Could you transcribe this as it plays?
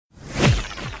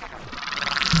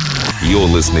You're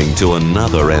listening to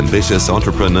another Ambitious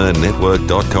Entrepreneur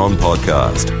Network.com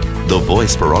podcast, the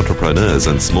voice for entrepreneurs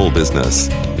and small business.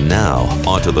 Now,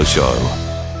 onto the show.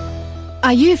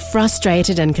 Are you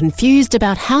frustrated and confused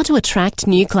about how to attract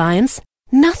new clients?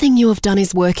 Nothing you have done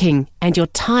is working, and you're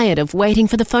tired of waiting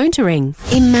for the phone to ring.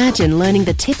 Imagine learning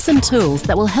the tips and tools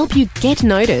that will help you get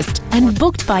noticed and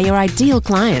booked by your ideal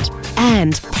client,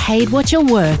 and paid what you're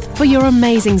worth for your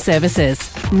amazing services.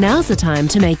 Now's the time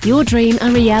to make your dream a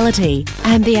reality,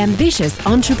 and the Ambitious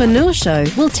Entrepreneur Show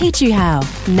will teach you how.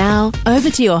 Now, over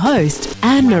to your host,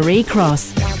 Anne-Marie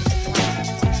Cross.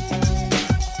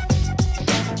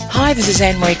 Hi, this is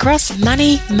Anne-Marie Cross,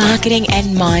 money, marketing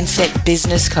and mindset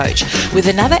business coach, with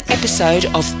another episode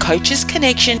of Coaches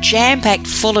Connection, jam-packed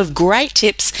full of great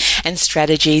tips and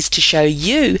strategies to show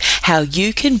you how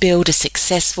you can build a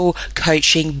successful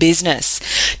coaching business.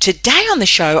 Today on the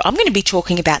show, I'm going to be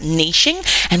talking about niching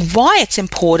and why it's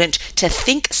important to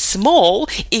think small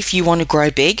if you want to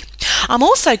grow big. I'm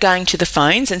also going to the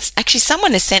phones, and actually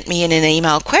someone has sent me in an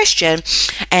email question,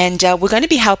 and we're going to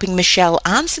be helping Michelle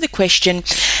answer the question,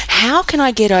 how can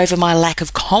I get over my lack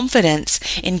of confidence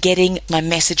in getting my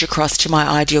message across to my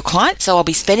ideal client? So I'll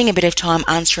be spending a bit of time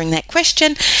answering that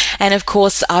question, and of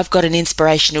course I've got an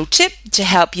inspirational tip to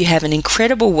help you have an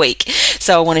incredible week.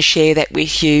 So I want to share that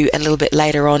with you a little bit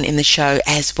later on in the show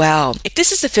as well. If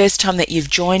this is the first time that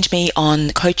you've joined me on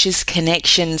Coaches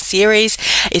Connection series,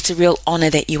 it's a real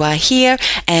honor that you are here,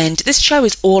 and this show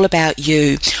is all about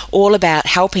you, all about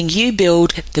helping you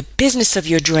build the business of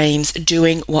your dreams,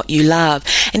 doing what you love.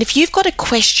 And if you've got a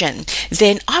question,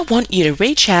 then I want you to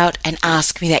reach out and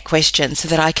ask me that question so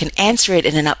that I can answer it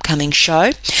in an upcoming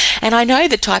show. And I know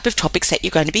the type of topics that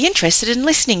you're going to be interested in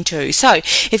listening to. So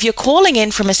if you're calling in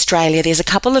from Australia, there's a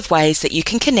couple of ways that you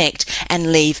can connect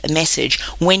and leave a message.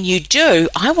 When you do,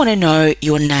 I want to know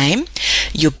your name,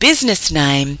 your business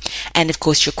name, and of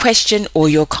course your question or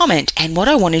your comment. And what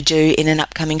I want to do in an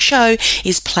upcoming show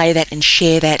is play that and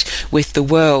share that with the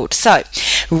world. So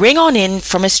ring on in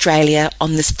from Australia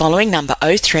on this following number,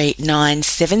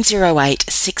 039708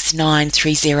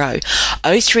 6930,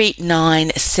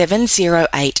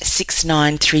 039708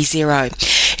 6930.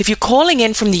 If you're calling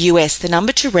in from the US, the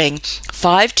number to ring,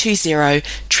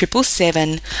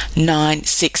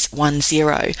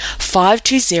 520-777-9610,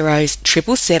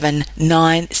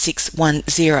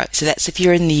 520-777-9610. So that's if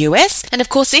you're in the US. And of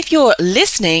course, if you're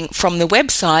listening from the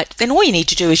website, then all you need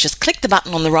to do is just click the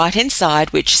button on the right-hand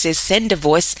side, which says send a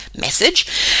voice message.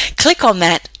 Click on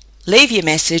that, leave your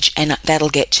message, and that'll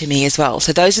get to me as well.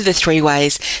 So those are the three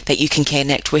ways that you can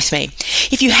connect with me.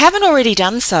 If you haven't already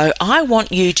done so, I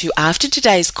want you to, after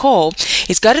today's call,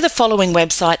 is go to the following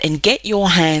website and get your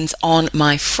hands on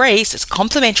my free, so it's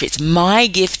complimentary, it's my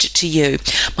gift to you,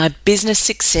 my business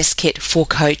success kit for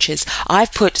coaches.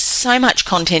 I've put so much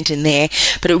content in there,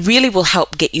 but it really will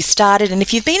help get you started. And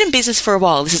if you've been in business for a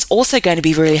while, this is also going to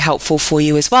be really helpful for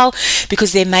you as well,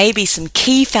 because there may be some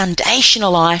key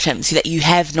foundational items that you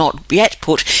have not yet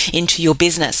put into your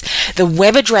business. The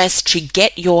web address to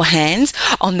get your hands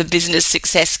on the business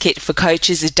success kit for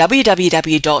coaches is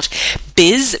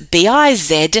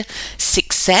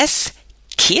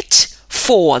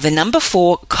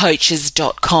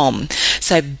www.bizsuccesskit4coaches.com.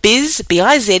 So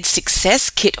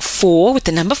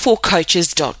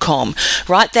bizsuccesskit4coaches.com.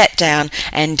 Write that down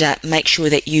and make sure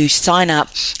that you sign up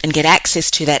and get access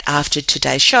to that after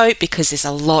today's show, because there's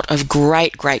a lot of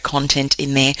great content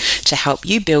in there to help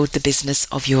you build the business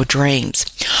of your dreams.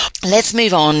 Let's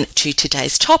move on to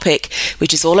today's topic,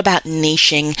 which is all about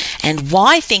niching and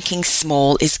why thinking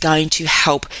small is going to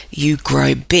help you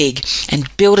grow big and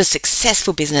build a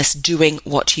successful business doing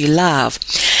what you love.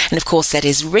 And of course, that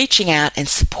is reaching out and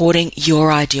supporting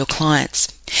your ideal clients.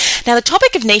 Now, the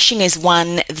topic of niching is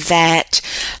one that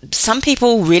some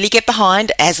people really get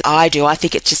behind, as I do. I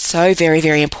think it's just so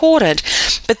very important.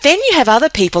 But then you have other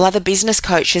people, other business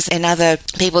coaches and other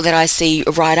people that I see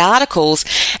write articles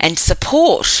and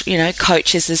support,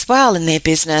 coaches as well in their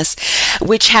business,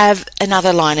 which have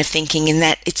another line of thinking in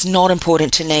that it's not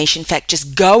important to niche. In fact,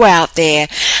 just go out there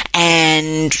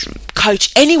and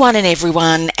coach anyone and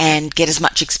everyone and get as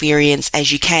much experience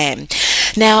as you can.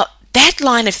 Now, that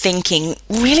line of thinking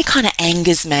really kind of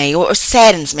angers me, or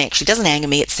saddens me actually. It doesn't anger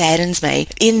me, it saddens me,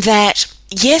 in that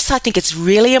yes, I think it's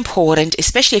really important,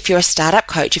 especially if you're a startup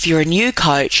coach, if you're a new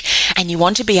coach and you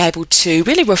want to be able to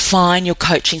really refine your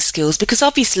coaching skills, because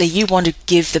obviously you want to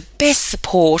give the best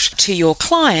support to your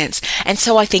clients. And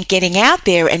so I think getting out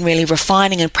there and really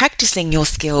refining and practicing your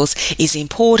skills is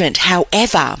important.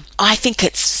 However, I think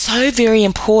it's so very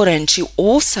important to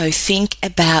also think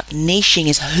about niching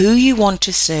as who you want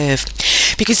to serve.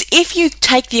 Because if you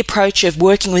take the approach of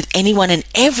working with anyone and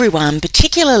everyone,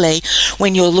 particularly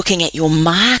when you're looking at your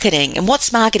marketing, and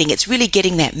what's marketing? It's really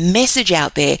getting that message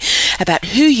out there about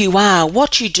who you are,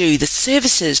 what you do, the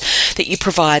services that you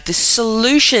provide, the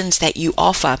solutions that you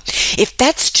offer. If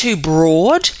that's too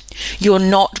broad, you're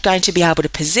not going to be able to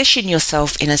position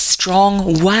yourself in a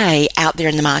strong way out there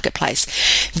in the marketplace.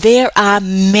 There are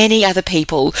many other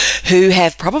people who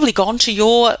have probably gone to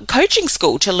your coaching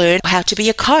school to learn how to be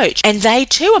a coach, and they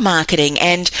too are marketing.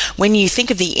 And when you think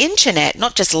of the internet,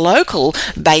 not just local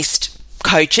based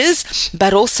coaches,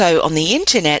 but also on the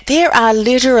internet, there are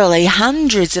literally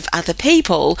hundreds of other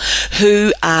people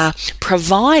who are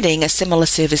providing a similar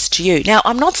service to you. Now,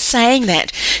 I'm not saying that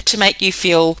to make you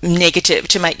feel negative,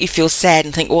 to make you feel sad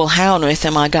and think, well, how on earth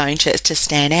am I going to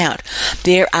stand out?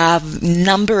 There are a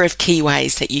number of key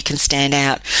ways that you can stand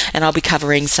out, and I'll be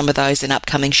covering some of those in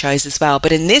upcoming shows as well.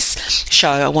 But in this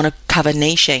show, I want to cover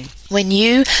niching. When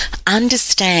you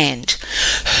understand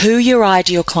who your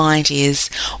ideal client is,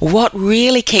 what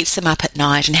really keeps them up at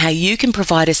night, and how you can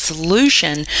provide a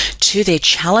solution to their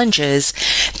challenges,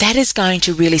 that is going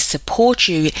to really support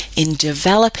you in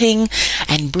developing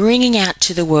and bringing out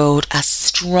to the world a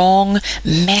strong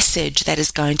message that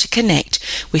is going to connect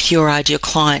with your ideal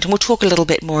client. And we'll talk a little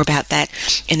bit more about that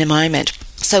in a moment.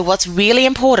 So what's really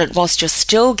important whilst you're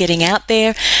still getting out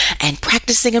there and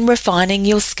practicing and refining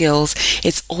your skills,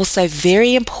 it's also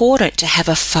very important to have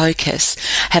a focus.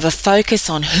 Have a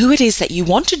focus on who it is that you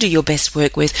want to do your best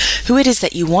work with, who it is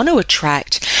that you want to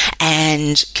attract,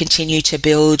 and continue to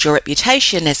build your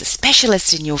reputation as a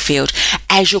specialist in your field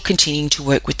as you're continuing to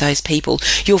work with those people.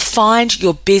 You'll find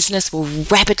your business will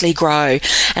rapidly grow.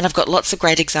 And I've got lots of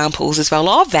great examples as well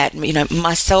of that,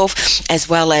 myself as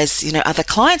well as, other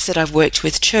clients that I've worked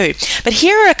with too. But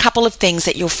here are a couple of things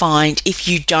that you'll find if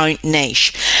you don't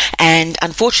niche. And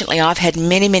unfortunately, I've had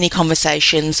many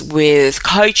conversations with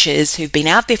coaches who've been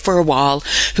out there for a while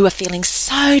who are feeling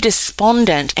so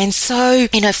despondent and so,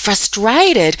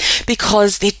 frustrated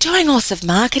because they're doing lots of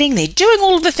marketing. They're doing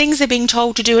all of the things they're being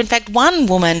told to do. In fact, one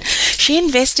woman, she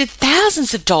invested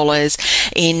thousands of dollars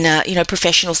in,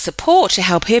 professional support to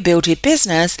help her build her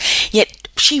business, yet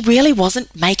she really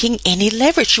wasn't making any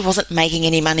leverage. She wasn't making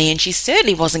any money, and she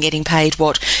certainly wasn't getting paid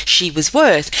what she was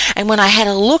worth. And when I had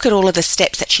a look at all of the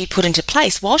steps that she put into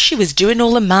place while she was doing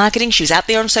all the marketing, she was out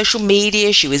there on social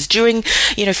media, she was doing,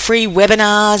 free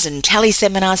webinars and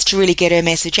teleseminars to really get her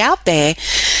message out there,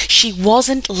 she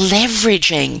wasn't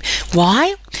leveraging.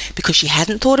 Why? Because she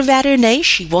hadn't thought about her niche.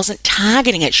 She wasn't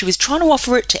targeting it. She was trying to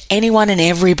offer it to anyone and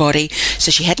everybody.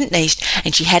 So she hadn't niched,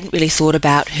 and she hadn't really thought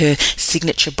about her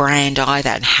signature brand either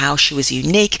and how she was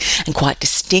unique and quite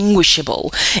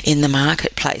distinguishable in the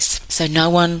marketplace. So no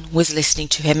one was listening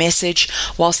to her message.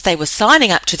 Whilst they were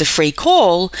signing up to the free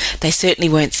call, they certainly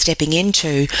weren't stepping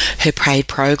into her paid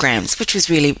programs, which was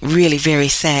really, really very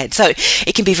sad. So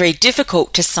it can be very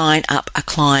difficult to sign up a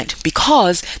client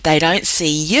because they don't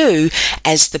see you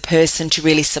as the person to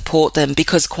really support them,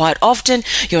 because quite often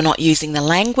you're not using the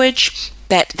language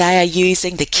that they are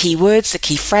using, the keywords, the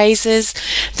key phrases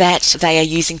that they are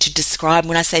using to describe.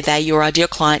 When I say they, your ideal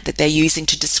client, that they're using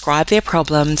to describe their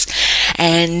problems,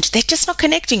 and they're just not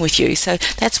connecting with you. So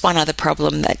that's one other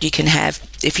problem that you can have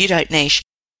if you don't niche.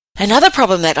 Another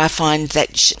problem that I find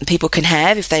that people can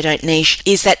have if they don't niche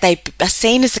is that they are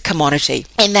seen as a commodity,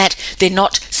 and that they're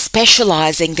not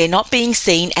specializing, they're not being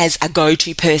seen as a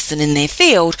go-to person in their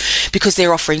field because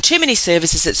they're offering too many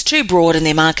services, it's too broad, and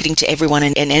they're marketing to everyone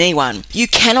and anyone. You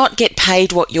cannot get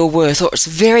paid what you're worth, or it's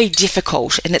very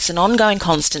difficult, and it's an ongoing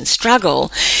constant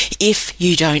struggle if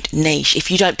you don't niche, if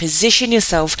you don't position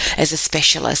yourself as a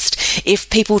specialist, if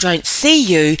people don't see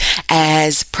you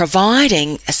as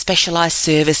providing a specialized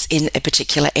service in a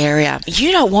particular area.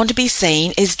 You don't want to be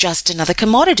seen as just another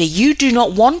commodity. You do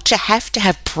not want to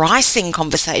have pricing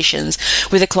conversations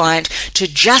with a client to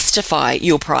justify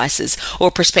your prices, or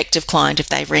a prospective client if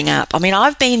they ring up. I mean,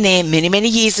 I've been there many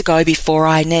years ago before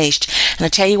I niched, and I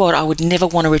tell you what, I would never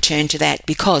want to return to that,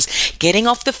 because getting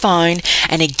off the phone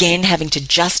and again having to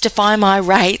justify my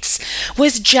rates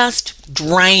was just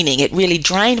draining. It really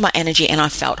drained my energy, and I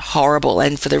felt horrible,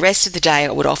 and for the rest of the day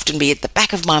I would often be at the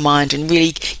back of my mind and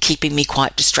really keeping me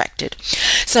quite distracted.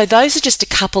 So those are just a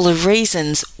couple of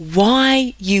reasons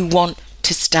why you want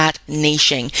to start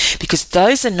niching, because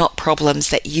those are not problems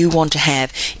that you want to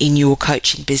have in your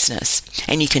coaching business,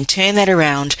 and you can turn that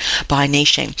around by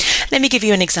niching. Let me give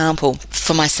you an example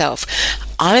for myself.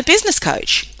 I'm a business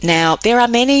coach. Now, there are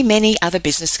many other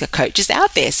business coaches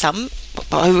out there, some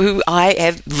who I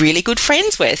have really good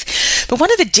friends with. But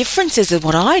one of the differences of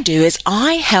what I do is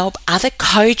I help other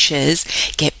coaches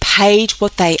get paid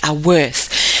what they are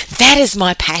worth. That is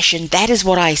my passion. That is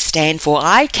what I stand for.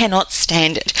 I cannot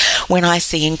stand it when I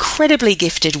see incredibly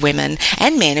gifted women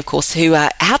and men, of course, who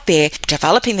are out there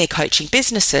developing their coaching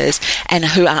businesses and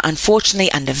who are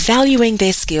unfortunately undervaluing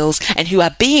their skills and who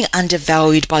are being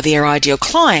undervalued by their ideal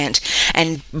client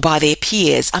and by their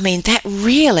peers. I mean, that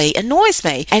really annoys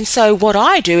me. And so what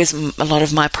I do is a lot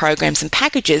of my programs and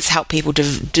packages help people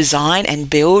to design and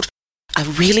build a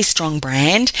really strong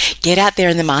brand, get out there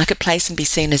in the marketplace and be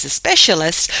seen as a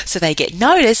specialist so they get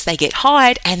noticed, they get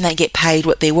hired, and they get paid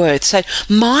what they're worth. So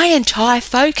my entire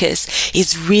focus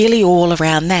is really all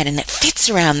around that, and it fits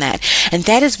around that. And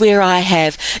that is where I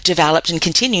have developed and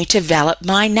continue to develop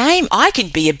my name. I can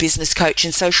be a business coach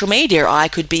in social media. I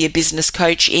could be a business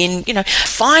coach in,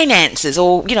 finances,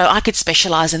 or, I could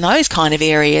specialize in those kind of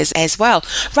areas as well.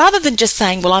 Rather than just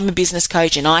saying, well, I'm a business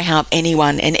coach and I help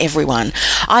anyone and everyone.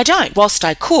 I don't. Whilst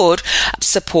I could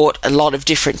support a lot of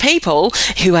different people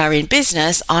who are in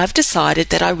business, I've decided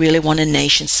that I really want to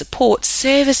niche and support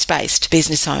service-based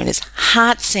business owners,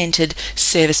 heart-centered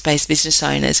service-based business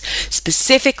owners,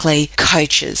 specifically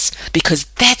coaches, because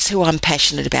that's who I'm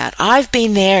passionate about. I've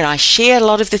been there and I share a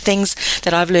lot of the things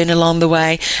that I've learned along the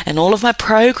way, and all of my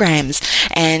programs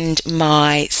and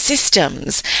my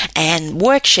systems and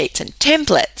worksheets and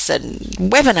templates and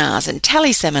webinars and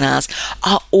teleseminars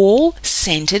are all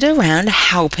centered around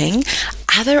helping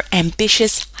other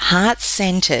ambitious,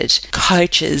 heart-centered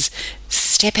coaches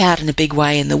step out in a big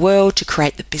way in the world to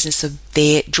create the business of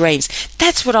their dreams.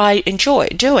 That's what I enjoy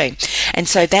doing. And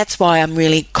so that's why I'm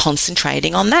really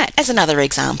concentrating on that. As another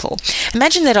example,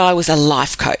 imagine that I was a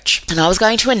life coach and I was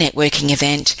going to a networking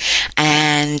event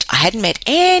and I hadn't met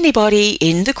anybody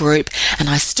in the group, and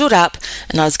I stood up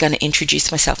and I was going to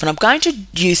introduce myself. And I'm going to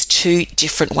use two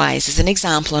different ways as an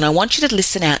example, and I want you to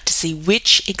listen out to see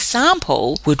which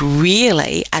example would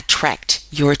really attract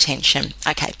your attention.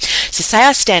 Okay, so say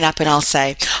I stand up and I'll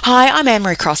say, hi, I'm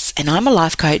Anne-Marie Cross and I'm a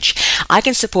life coach. I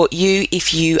can support you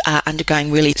if you are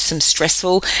undergoing really some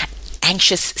stressful,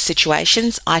 anxious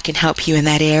situations. I can help you in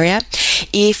that area.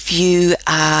 If you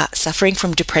are suffering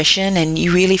from depression and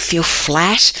you really feel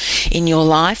flat in your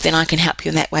life, then I can help you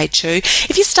in that way too.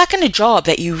 If you're stuck in a job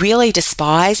that you really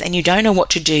despise and you don't know what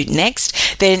to do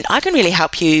next, then I can really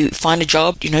help you find a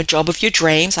job, job of your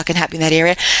dreams. I can help you in that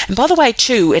area. And by the way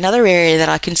too, another area that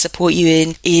I can support you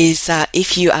in is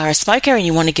if you are a smoker and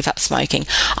you want to give up smoking,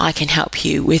 I can help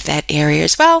you with that area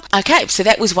as well. Okay, so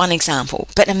that was one example.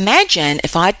 But imagine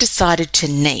if I decided to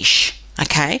niche.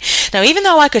 Okay. Now, even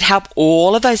though I could help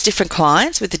all of those different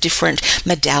clients with the different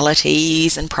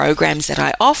modalities and programs that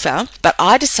I offer, but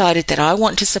I decided that I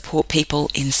want to support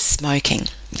people in smoking,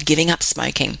 giving up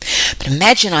smoking. But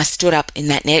imagine I stood up in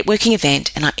that networking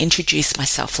event and I introduced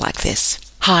myself like this.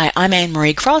 Hi, I'm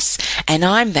Anne-Marie Cross and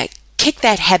I'm that Kick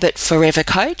That Habit Forever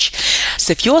coach.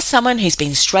 So if you're someone who's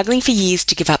been struggling for years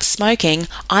to give up smoking,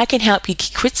 I can help you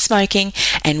quit smoking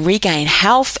and regain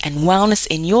health and wellness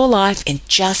in your life in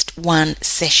just one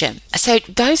session. So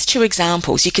those two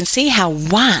examples, you can see how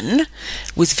one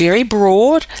was very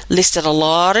broad, listed a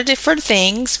lot of different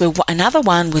things, where another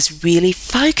one was really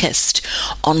focused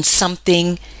on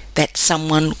something that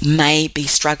someone may be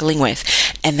struggling with,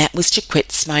 and that was to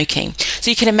quit smoking. So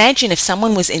you can imagine if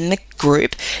someone was in the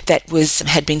group that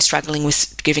had been struggling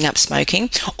with giving up smoking,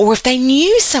 or if they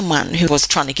knew someone who was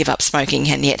trying to give up smoking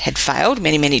and yet had failed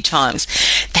many, many times,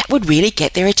 that would really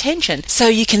get their attention. So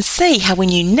you can see how when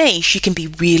you niche, you can be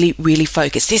really, really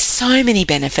focused. There's so many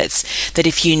benefits that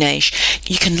if you niche,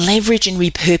 you can leverage and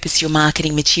repurpose your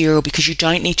marketing material because you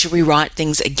don't need to rewrite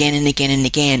things again and again and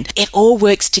again. It all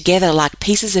works together like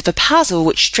pieces of a puzzle,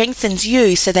 which strengthens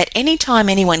you so that anytime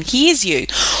anyone hears you,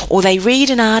 or they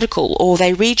read an article, or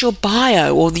they read your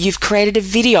bio, or you've created a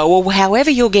video, or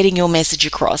however you're getting your message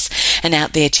across and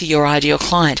out there to your ideal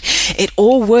client, it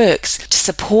all works to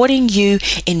supporting you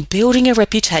in building a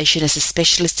reputation as a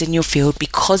specialist in your field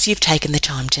because you've taken the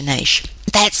time to niche.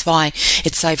 That's why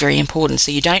it's so very important.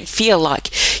 So you don't feel like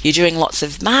you're doing lots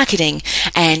of marketing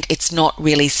and it's not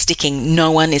really sticking.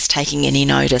 No one is taking any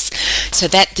notice. So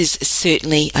that is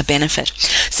certainly a benefit.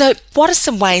 So what are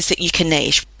some ways that you can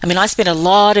niche? I mean, I spend a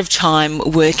lot of time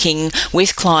working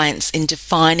with clients in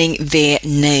defining their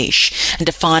niche and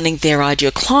defining their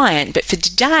ideal client. But for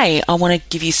today, I want to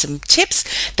give you some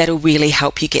tips that will really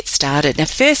help you get started. Now,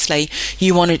 firstly,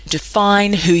 you want to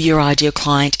define who your ideal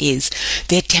client is,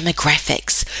 their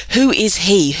demographics. Who is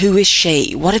he? Who is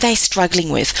she? What are they struggling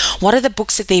with? What are the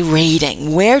books that they're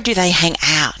reading? Where do they hang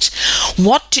out?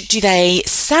 What do they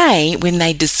say when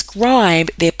they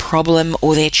describe their problem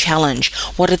or their challenge?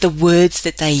 What are the words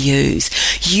that they use?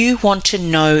 You want to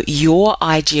know your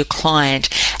ideal client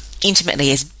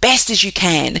intimately as best as you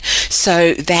can,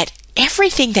 so that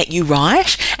everything that you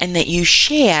write and that you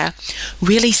share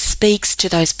really speaks to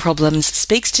those problems,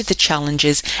 speaks to the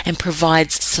challenges, and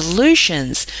provides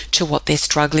solutions to what they're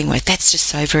struggling with. That's just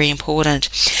so very important.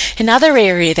 Another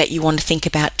area that you want to think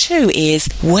about too is,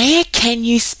 where can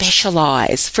you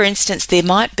specialize? For instance, there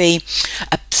might be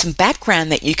some background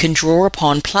that you can draw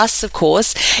upon, plus of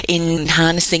course in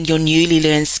harnessing your newly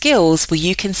learned skills, where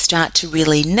you can start to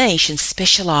really niche and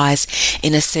specialize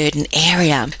in a certain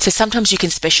area. So sometimes you can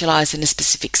specialize in a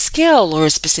specific skill or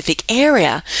a specific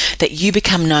area that you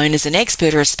become known as an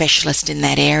expert or a specialist in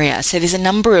that area. So there's a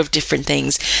number of different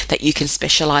things that you can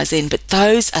specialize in, but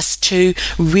those are two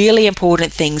really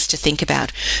important things to think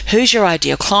about. Who's your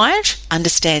ideal client?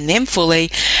 Understand them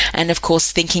fully, and of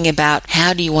course thinking about,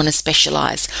 how do you want to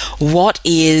specialize? What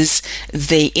is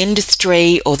the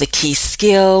industry or the key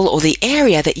skill or the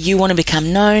area that you want to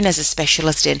become known as a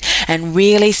specialist in, and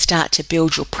really start to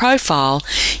build your profile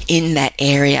in that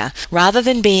area. Rather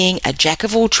than being a jack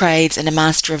of all trades and a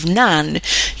master of none,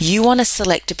 you want to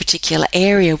select a particular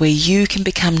area where you can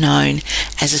become known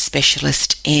as a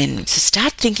specialist in. So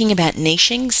start thinking about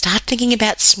niching, start thinking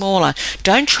about smaller.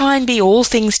 Don't try and be all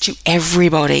things to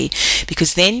everybody,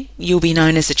 because then you'll be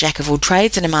known as a jack of all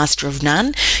trades and a master of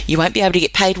none. You won't be able to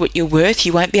get paid what you're worth.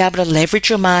 You won't be able to leverage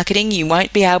your marketing. You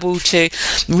won't be able to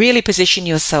really position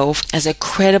yourself as a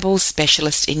credible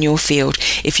specialist in your field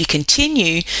if you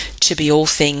continue to be all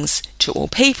things to all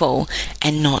people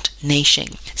and not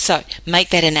niching. So make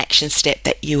that an action step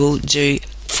that you will do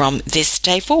from this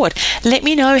day forward. Let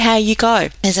me know how you go.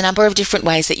 There's a number of different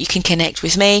ways that you can connect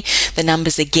with me. The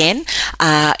numbers again,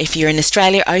 if you're in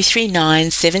Australia,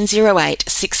 039 708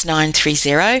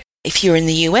 6930. If you're in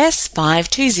the US,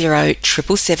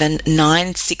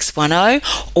 520-777-9610,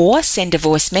 or send a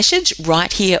voice message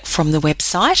right here from the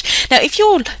website. Now, if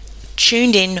you're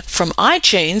tuned in from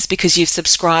iTunes because you've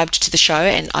subscribed to the show,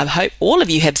 and I hope all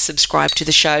of you have subscribed to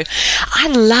the show, I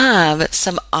love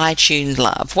some iTunes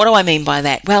love. What do I mean by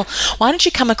that? Well, why don't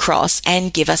you come across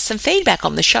and give us some feedback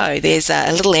on the show? There's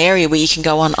a little area where you can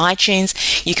go on iTunes,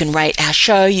 you can rate our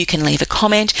show, you can leave a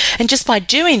comment, and just by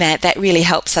doing that, that really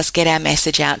helps us get our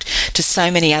message out to so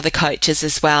many other coaches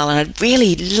as well, and I'd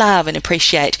really love and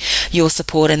appreciate your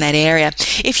support in that area.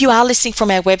 If you are listening from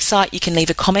our website, you can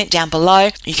leave a comment down below,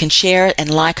 you can share it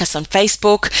and like us on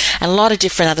Facebook and a lot of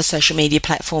different other social media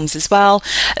platforms as well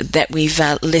that we've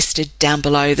listed down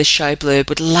below the show blurb.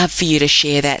 Would love for you to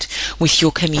share that with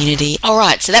your community. All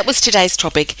right, so that was today's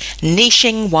topic,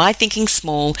 niching, why thinking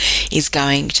small is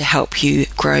going to help you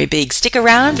grow big. Stick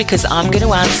around because I'm going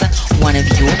to answer one of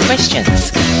your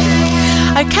questions.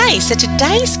 Okay, so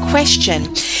today's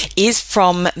question is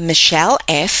from Michelle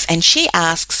F, and she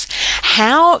asks,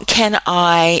 how can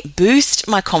I boost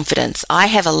my confidence? I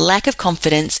have a lack of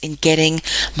confidence in getting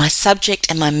my subject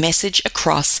and my message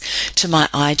across to my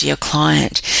ideal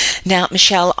client. Now,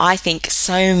 Michelle, I think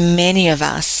so many of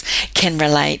us can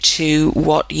relate to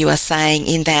what you are saying,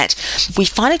 in that we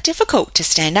find it difficult to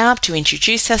stand up, to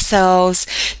introduce ourselves,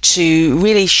 to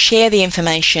really share the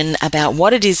information about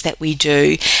what it is that we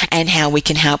do and how we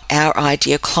can help our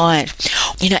ideal client.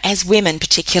 You know, as women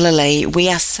particularly, we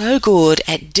are so good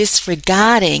at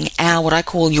disregarding our, what I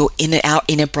call our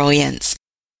inner brilliance.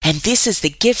 And this is the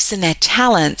gifts and the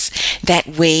talents that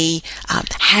we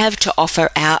have to offer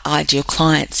our ideal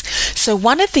clients. So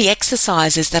one of the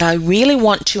exercises that I really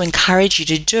want to encourage you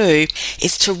to do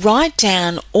is to write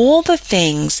down all the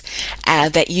things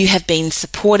that you have been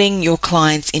supporting your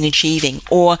clients in achieving,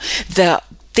 or the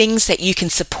things that you can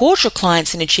support your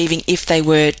clients in achieving if they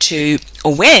were to,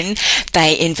 or when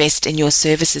they invest in your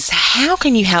services. How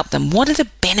can you help them? What are the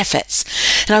benefits?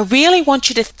 And I really want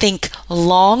you to think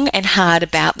long and hard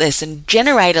about this and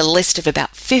generate a list of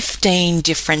about 15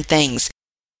 different things.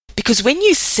 Because when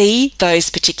you see those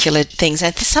particular things,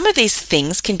 and some of these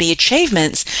things can be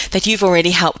achievements that you've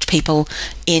already helped people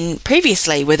in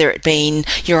previously, whether it been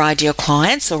your ideal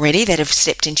clients already that have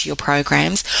stepped into your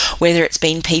programs, whether it's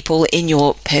been people in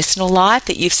your personal life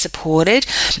that you've supported.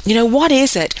 You know, what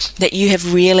is it that you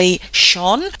have really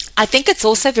shone? I think it's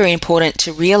also very important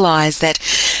to realize that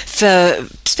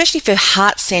especially for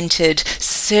heart-centered,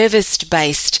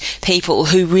 service-based people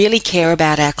who really care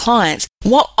about our clients,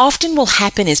 what often will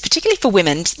happen is, particularly for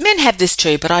women, men have this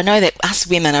too, but I know that us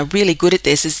women are really good at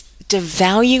this, is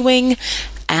devaluing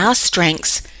our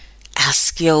strengths, our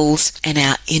skills, and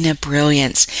our inner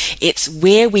brilliance. It's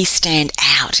where we stand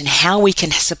out and how we can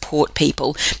support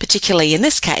people, particularly in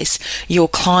this case, your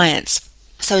clients.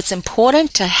 So it's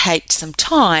important to take some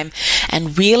time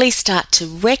and really start to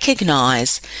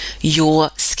recognize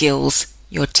your skills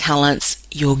your talents,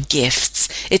 your gifts.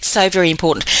 It's so very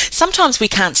important. Sometimes we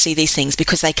can't see these things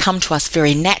because they come to us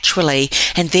very naturally,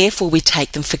 and therefore we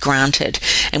take them for granted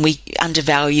and we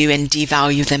undervalue and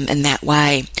devalue them in that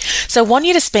way. So I want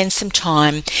you to spend some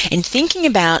time in thinking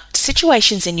about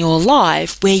situations in your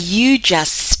life where you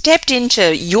just stepped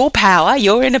into your power,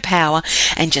 your inner power,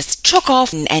 and just took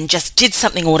off and just did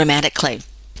something automatically.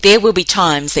 There will be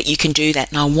times that you can do that,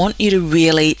 and I want you to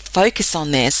really focus on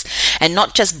this and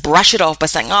not just brush it off by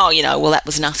saying, oh, well, that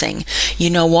was nothing. You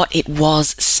know what? It was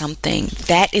something.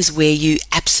 That is where you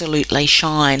absolutely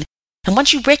shine. And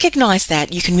once you recognize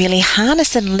that, you can really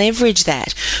harness and leverage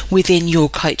that within your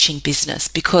coaching business,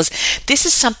 because this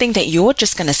is something that you're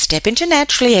just going to step into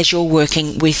naturally as you're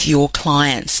working with your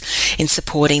clients in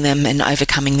supporting them and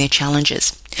overcoming their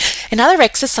challenges. Another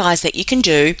exercise that you can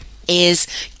do is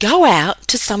go out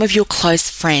to some of your close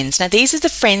friends. Now, these are the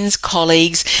friends,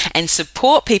 colleagues, and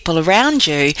support people around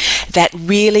you that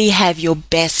really have your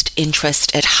best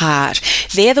interest at heart.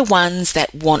 They're the ones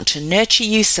that want to nurture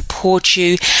you, support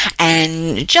you,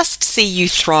 and just see you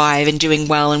thrive and doing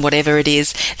well in whatever it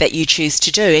is that you choose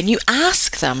to do. And you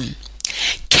ask them,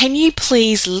 can you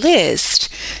please list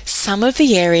some of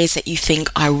the areas that you think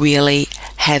I really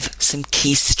have some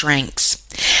key strengths?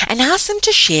 And ask them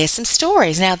to share some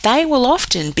stories. Now, they will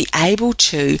often be able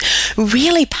to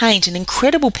really paint an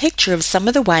incredible picture of some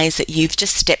of the ways that you've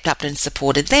just stepped up and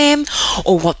supported them,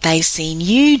 or what they've seen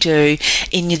you do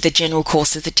in the general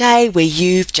course of the day where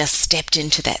you've just stepped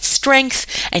into that strength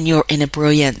and your inner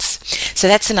brilliance. So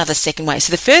that's another second way.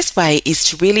 So the first way is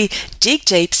to really dig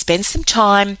deep, spend some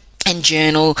time, and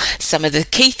journal some of the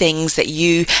key things that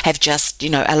you have just,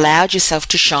 allowed yourself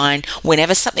to shine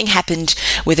whenever something happened,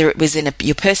 whether it was in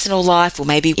your personal life or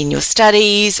maybe in your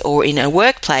studies or in a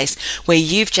workplace where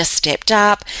you've just stepped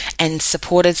up and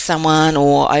supported someone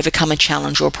or overcome a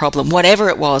challenge or a problem, whatever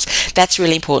it was. That's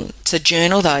really important. So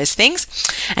journal those things.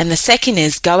 And the second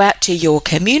is go out to your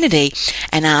community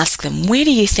and ask them, where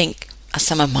do you think are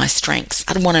some of my strengths?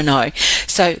 I want to know.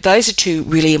 So those are two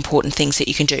really important things that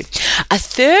you can do. A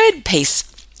third piece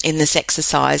in this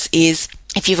exercise is,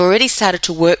 if you've already started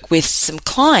to work with some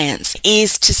clients,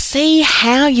 is to see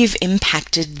how you've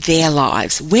impacted their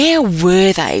lives. Where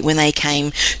were they when they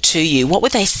came to you? What were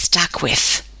they stuck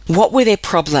with? What were their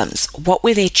problems? What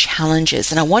were their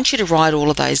challenges? And I want you to write all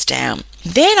of those down.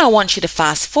 Then I want you to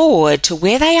fast forward to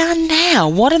where they are now.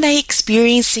 What are they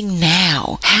experiencing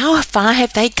now? How far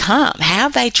have they come? How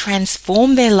have they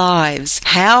transformed their lives?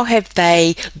 How have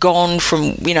they gone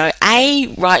from,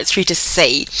 A right through to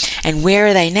C? And where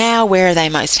are they now? Where are they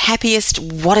most happiest?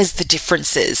 What is the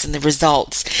differences and the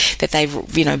results that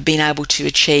they've, been able to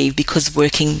achieve because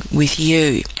working with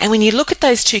you? And when you look at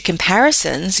those two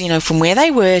comparisons, from where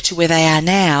they were to where they are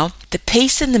now, the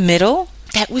piece in the middle,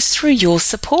 that was through your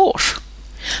support.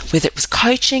 Whether it was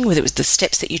coaching, whether it was the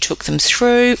steps that you took them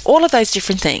through, all of those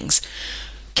different things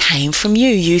came from you.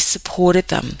 You supported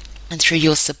them. And through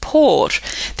your support,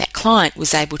 that client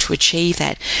was able to achieve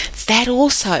that. That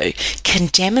also can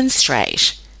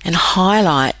demonstrate and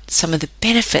highlight some of the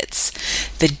benefits,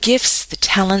 the gifts, the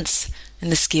talents,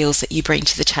 and the skills that you bring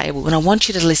to the table. And I want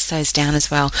you to list those down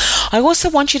as well. I also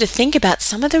want you to think about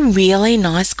some of the really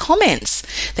nice comments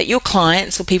that your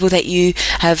clients or people that you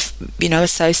have,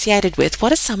 associated with.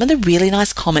 What are some of the really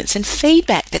nice comments and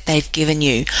feedback that they've given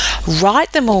you?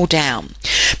 Write them all down,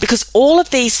 because all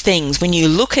of these things, when you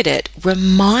look at it,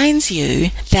 reminds you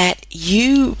that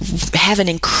you have an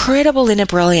incredible inner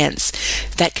brilliance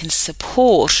that can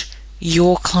support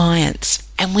your clients.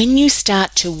 And when you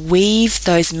start to weave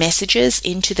those messages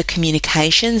into the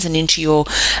communications and into your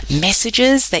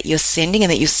messages that you're sending and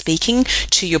that you're speaking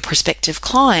to your prospective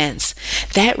clients,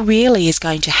 that really is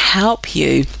going to help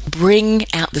you bring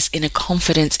out this inner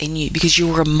confidence in you, because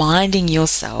you're reminding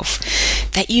yourself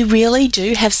that you really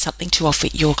do have something to offer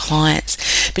your clients.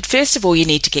 But first of all, you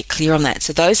need to get clear on that.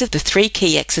 So those are the 3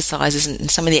 key exercises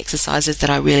and some of the exercises that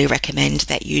I really recommend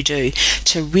that you do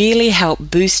to really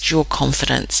help boost your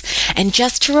confidence, and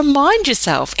just to remind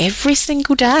yourself every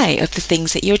single day of the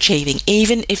things that you're achieving,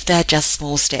 even if they're just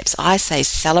small steps. I say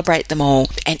celebrate them all.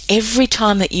 And every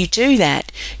time that you do that,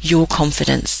 your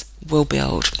confidence will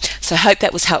build. So I hope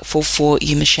that was helpful for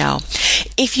you, Michelle.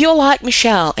 If you're like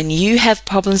Michelle and you have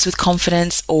problems with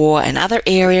confidence or another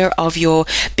area of your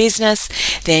business,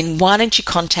 then why don't you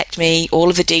contact me? All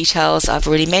of the details I've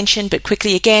already mentioned, but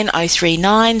quickly again,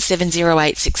 039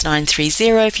 708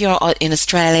 6930 if you're in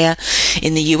Australia.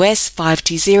 In the US,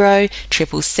 520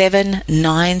 777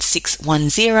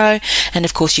 9610. And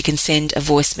of course, you can send a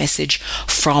voice message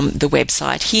from the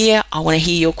website here. I want to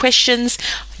hear your questions,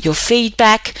 your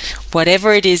feedback,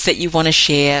 whatever it is that you want to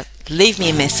share. leave me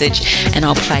a message and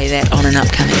I'll play that on an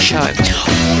upcoming show.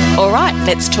 All right,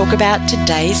 let's talk about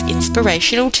today's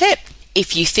inspirational tip.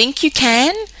 If you think you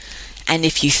can, and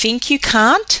if you think you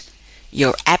can't,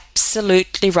 you're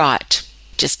absolutely right.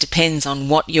 Just depends on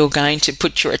what you're going to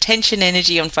put your attention,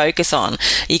 energy, and focus on.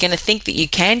 Are you going to think that you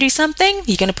can do something?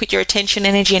 You're going to put your attention,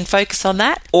 energy, and focus on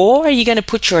that? Or are you going to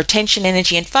put your attention,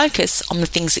 energy, and focus on the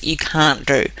things that you can't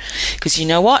do? Because you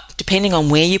know what? Depending on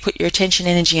where you put your attention,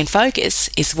 energy, and focus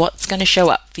is what's going to show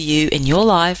up for you in your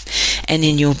life and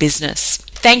in your business.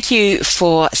 Thank you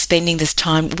for spending this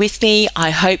time with me. I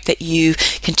hope that you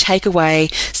can take away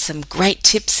some great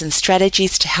tips and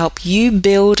strategies to help you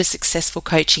build a successful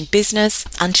coaching business.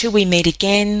 Until we meet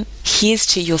again, here's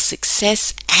to your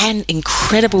success and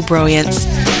incredible brilliance.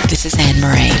 This is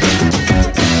Anne-Marie.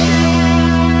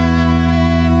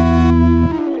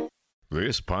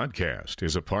 This podcast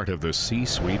is a part of the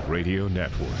C-Suite Radio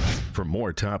Network. For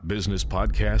more top business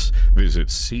podcasts, visit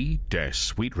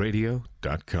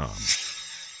c-suiteradio.com.